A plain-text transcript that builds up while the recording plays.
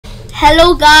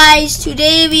Hello guys,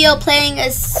 today we are playing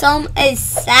as some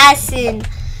assassin.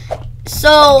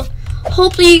 So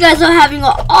hopefully you guys are having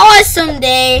an awesome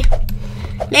day.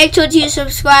 Make sure to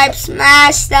subscribe,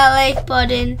 smash that like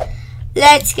button.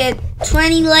 Let's get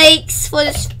 20 likes for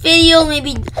this video,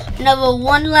 maybe another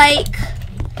 1 like.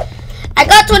 I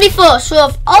got 24, so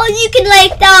if all of you can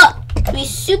like that, it'd be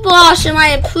super awesome.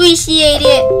 I appreciate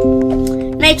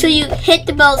it. Make sure you hit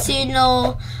the bell so you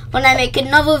know when I make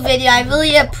another video. I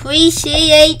really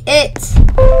appreciate it.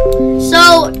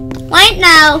 So right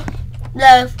now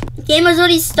the game has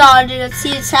already started. Let's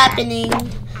see what's happening.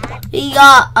 We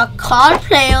got a card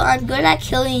player. I'm good at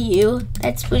killing you.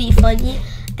 That's pretty funny.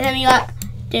 And then we got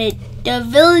the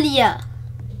Devilla.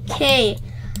 Okay,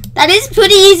 that is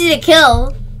pretty easy to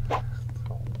kill.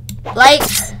 Like,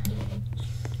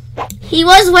 he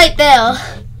was right there.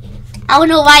 I don't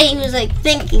know why he was like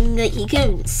thinking that he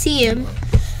couldn't see him.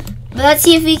 But let's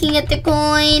see if we can get the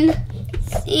coin.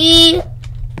 Let's see.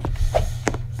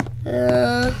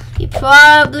 You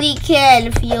probably can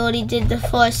if you already did the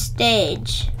first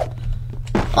stage.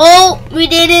 Oh, we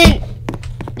didn't.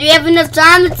 Do we have enough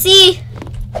time? Let's see.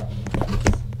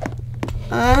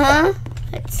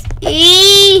 Let's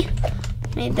see.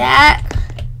 Made that.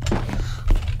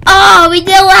 Oh, we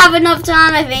didn't have enough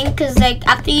time, I think, because like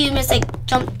after you missed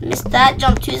that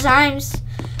jump 2 times.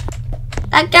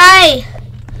 That guy.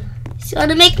 He's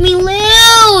gonna make me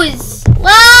lose.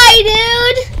 Why,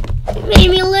 dude? You made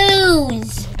me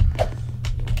lose.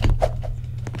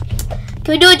 Can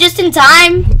we do it just in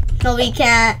time? No, we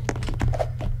can't.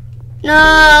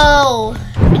 No,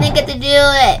 we didn't get to do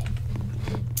it.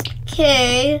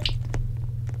 Okay.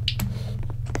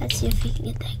 Let's see if we can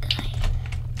get that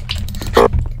guy.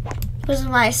 Where's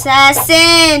my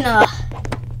assassin?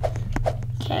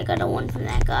 Okay, I got a 1 from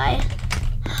that guy.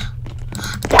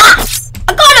 Ah!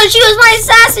 I got her! She was my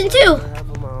assassin too!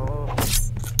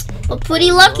 Well,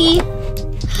 pretty lucky.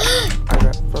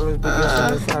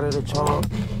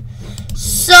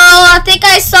 So, I think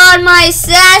I saw my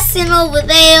assassin over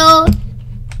there.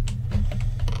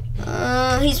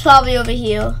 He's probably over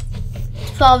here.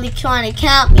 He's probably trying to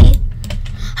count me.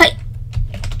 Hey.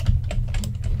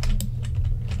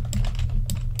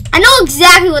 I know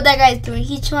exactly what that guy's doing.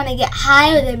 He's trying to get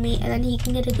higher than me, and then he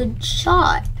can get a good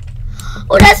shot.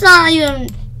 Oh, that's not even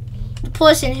the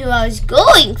person who I was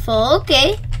going for.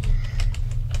 Okay.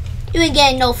 You ain't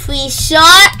getting no free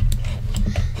shot.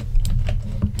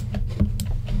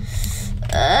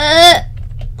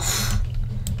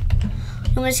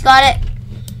 Almost got it.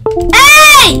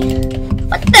 Hey!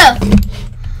 What the?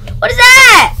 What is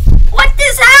that? What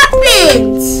just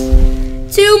happened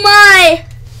to my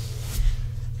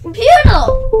computer?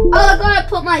 Oh, I gotta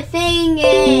put my thing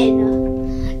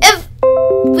in. If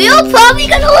we were probably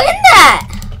gonna win that.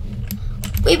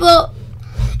 We will.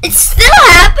 It's still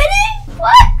happening?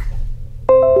 What?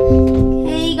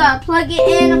 Okay, you gotta plug it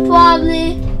in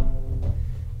probably.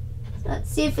 Let's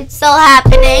see if it's still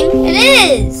happening. It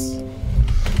is.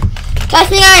 I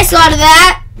think I saw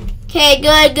that. Okay,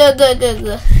 good.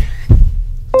 That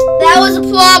was a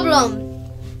problem.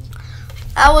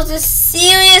 That was a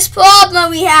serious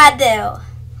problem we had there.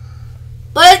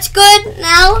 But it's good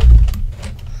now.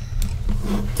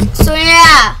 So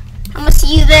yeah, I'm gonna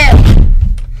see you there.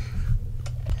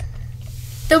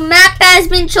 The map has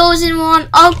been chosen. We're on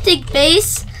Arctic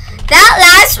base. That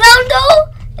last round though,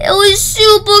 it was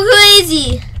super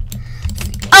crazy.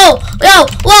 Oh,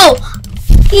 whoa.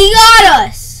 He got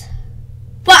us.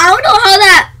 But I don't know how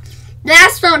that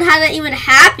last round, how that even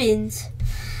happens.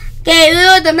 Okay,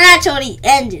 the match already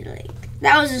ended. Like,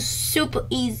 that was just super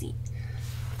easy.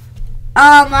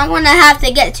 I'm gonna have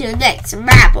to get to the next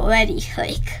map already.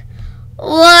 Like,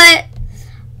 what?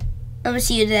 Let me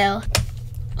see you there.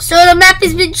 So the map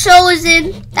has been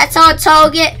chosen. That's our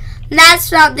target.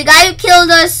 Last round, the guy who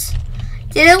killed us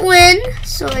didn't win.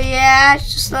 So yeah,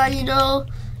 just let you know.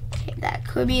 Okay, that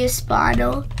could be a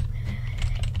spawner.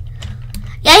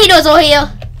 Yeah, he knows over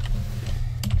here.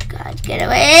 God, get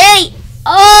away.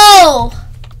 Oh,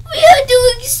 we are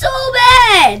doing so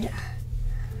bad.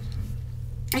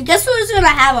 I guess we're just gonna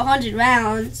have 100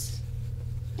 rounds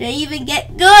to even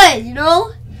get good, you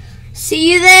know?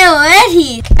 See you there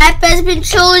already. Map has been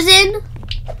chosen.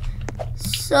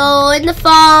 So in the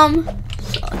farm.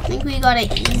 So I think we got an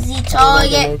easy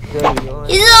target.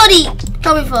 He's already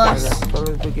coming for us.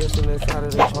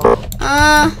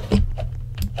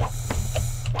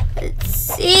 Let's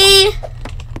see.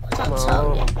 What's our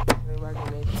target?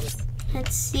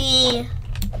 Let's see.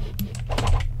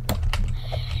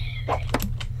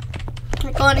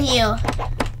 I'm going here. Okay.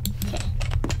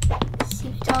 Let's see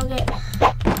the target.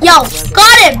 Yo,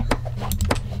 got him!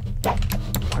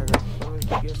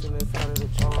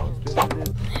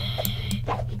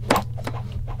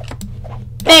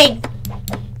 Bang!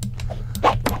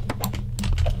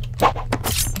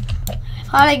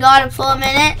 Thought I got him for a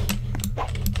minute.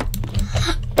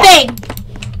 Bang!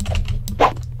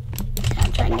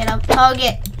 I'm trying to get up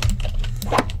target.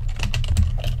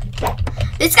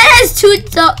 This guy has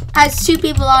two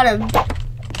people on him.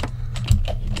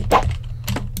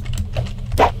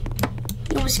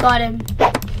 You almost got him.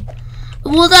 The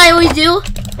rule that I always do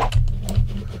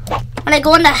when I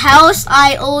go in the house,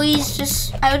 I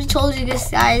already told you this,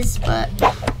 guys, but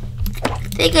I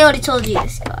think I already told you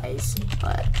this, guys,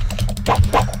 but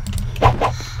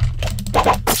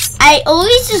I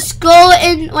always just go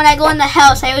in, when I go in the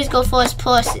house, I always go first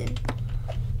person.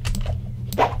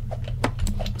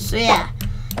 So yeah,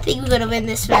 I think we're gonna win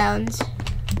this round.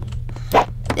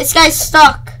 This guy's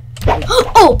stuck.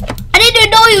 Oh, I didn't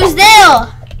even know he was there. I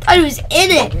thought he was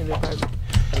in it.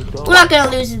 We're not gonna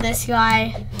lose to this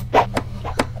guy.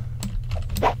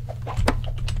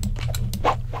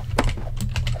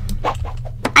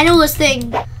 I know this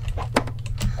thing.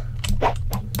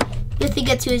 We have to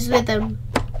get to his rhythm.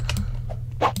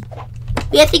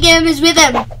 We have to get him his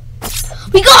rhythm.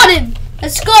 We got him!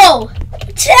 Let's go!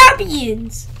 We're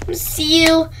champions! We'll see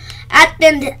you at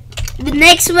the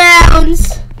next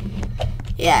rounds.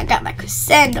 Yeah, I got my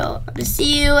crescendo. I'll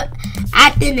see you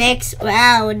at the next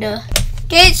round.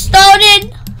 Get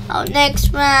started! Our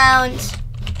next round.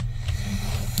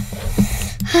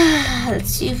 Let's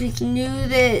see if we can do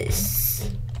this.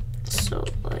 So,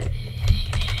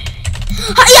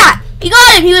 yeah! We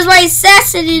got him! He was my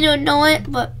assassin. You don't know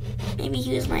it, but maybe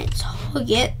he was my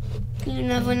target. You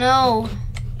never know.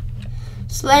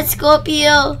 So let's go up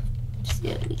here. See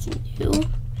what we can do.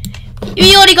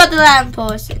 We already got the land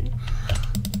person.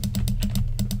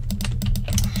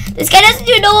 This guy doesn't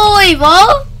even know what we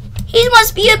roll. He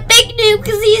must be a big noob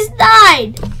because he's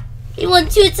died. He won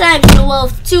 2 times in a row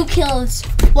with 2 kills,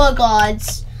 4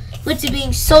 gods. Went to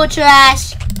being so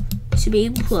trash to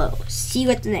being pro. See you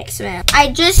at the next round.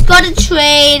 I just got a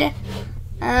trade.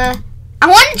 I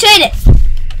want to trade it.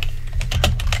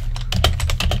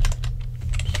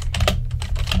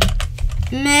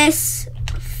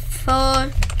 I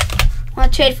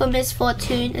want to trade for Miss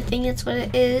Fortune. I think that's what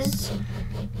it is.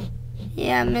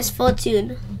 Yeah, Miss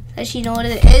Fortune. Does she know what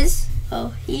it is?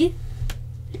 Oh,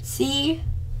 let's see.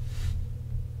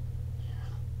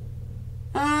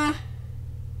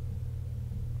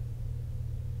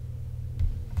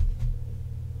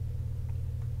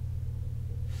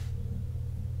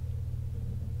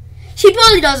 She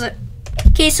probably doesn't.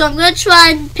 Okay, so I'm gonna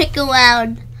try and pick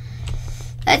around.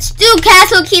 Let's do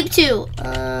Castle Keep 2.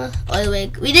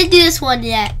 Wait, we didn't do this one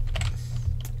yet.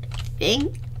 I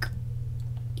think.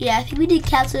 Yeah, I think we did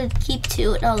Castle Keep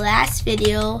 2 in our last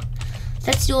video.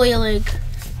 Let's do Oil Link.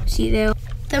 See there.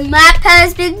 The map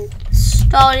has been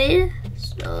started.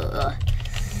 So,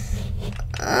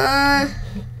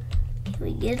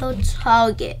 we get our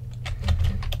target.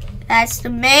 That's the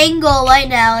main goal right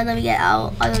now, and then we get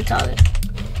our other target.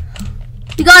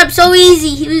 We got him so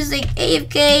easy. He was like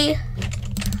AFK.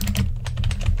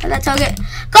 And that target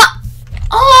got.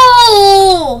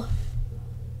 Oh!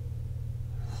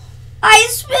 I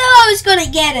swear I was gonna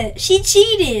get it. She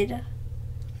cheated.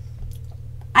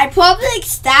 I probably like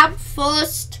stabbed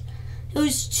first. It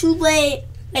was too late.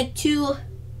 Like too.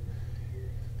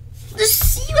 Let's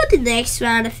see what the next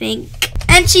round, I think.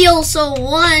 And she also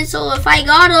won, so if I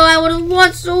got her, I would have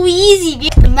won so easy.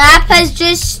 The map has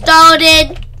just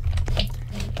started.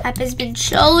 Map has been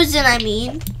chosen, I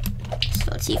mean.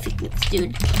 So let's see if we can get this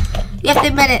dude. You have to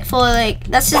admit it for like,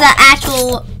 this is an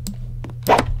actual.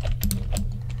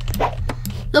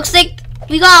 Looks like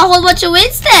we got a whole bunch of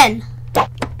wins then.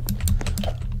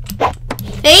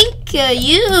 Thank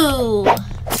you.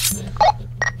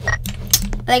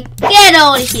 Like, get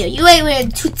out of here. You ain't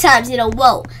winning 2 times in a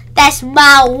row. That's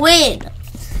my win.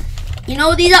 You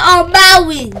know, these are all my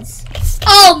wins.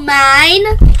 All mine.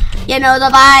 You know the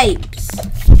vibes.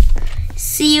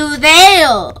 See you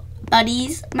there,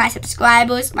 buddies, my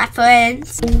subscribers, my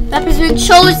friends. Map has been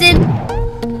chosen.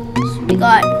 So we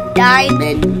got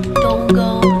Diamond,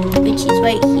 Dongo, which is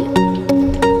right here.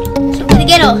 So I'm gonna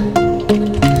get her.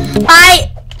 Bye.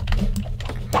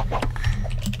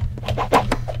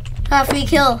 Got a free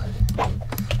kill.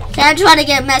 I'm trying to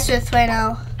get messed with right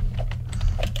now.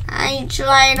 I ain't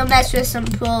trying to mess with some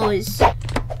pros.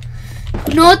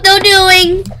 You know what they're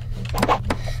doing?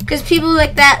 Because people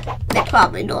like that, they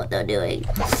probably know what they're doing.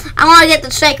 I want to get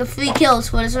the strike of 3 kills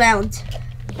for this round.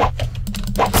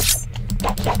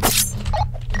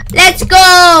 Let's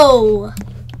go!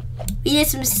 We need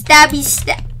some stabby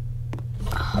stab.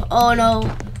 Oh no.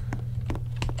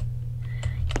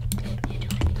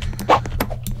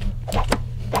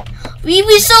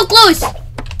 We're so close.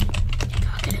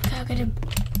 Get him.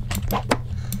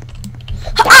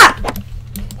 Ah!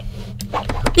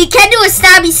 We can do a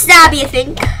stabby, I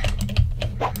think.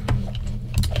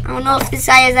 I don't know if this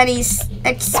guy has any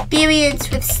experience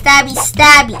with stabby.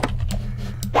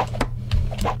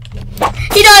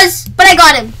 He does, but I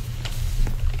got him.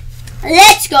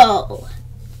 Let's go.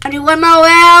 I do one more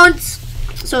round.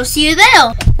 So see you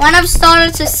there. When I've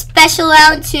started a special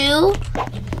round 2,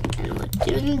 and we're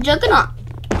doing Juggernaut.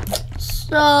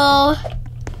 So,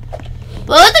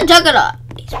 where's the Juggernaut?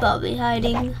 He's probably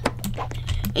hiding.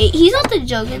 Wait, he's not the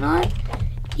Juggernaut.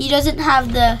 He doesn't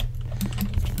have the.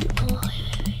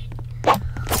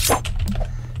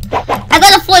 I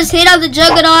got a first hit on the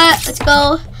Juggernaut. Let's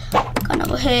go. Got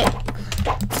another hit.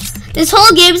 This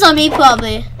whole game's on me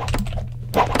probably.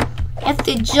 I have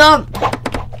to jump.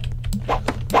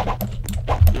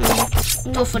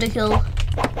 Go for the kill.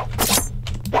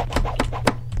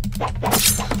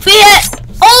 Free hit!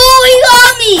 Oh, he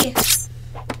got me!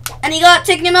 And he got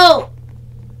taken out.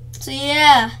 So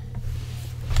yeah.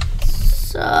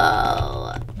 So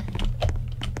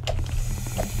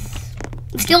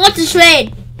let's get on to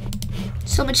trade.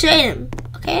 So I'm gonna trade him.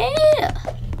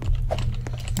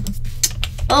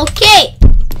 Okay.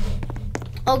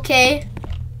 Okay.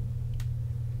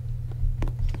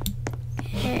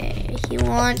 He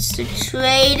wants to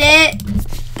trade it.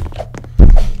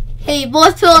 Hey,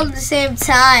 both fell at the same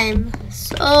time.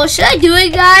 So should I do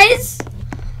it, guys?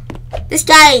 This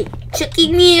guy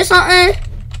tricking me or something?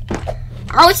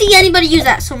 I don't see anybody use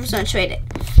that, so I'm just gonna trade it.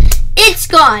 It's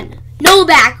gone. No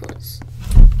backwards.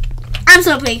 I'm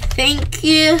so big. Thank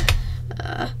you.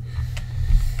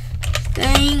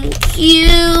 Thank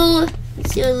you.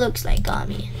 Let's see what it looks like on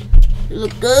me. It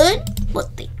look good?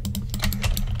 What the?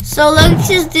 So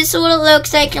this is what it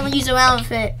looks like. I'm gonna use around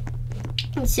with it.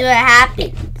 Let's see what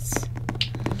happens.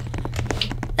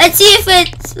 Let's see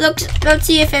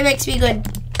if it makes me good.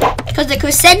 Because the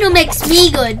crescendo makes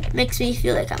me good. Makes me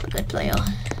feel like I'm a good player.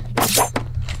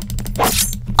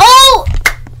 Oh!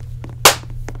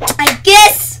 I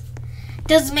guess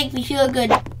doesn't make me feel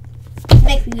good.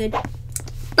 Make me good.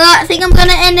 But I think I'm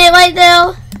gonna end it right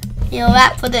there.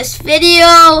 Wrap for this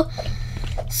video.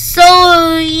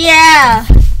 So yeah.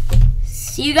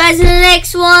 See you guys in the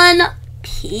next one.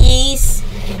 Peace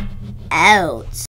out.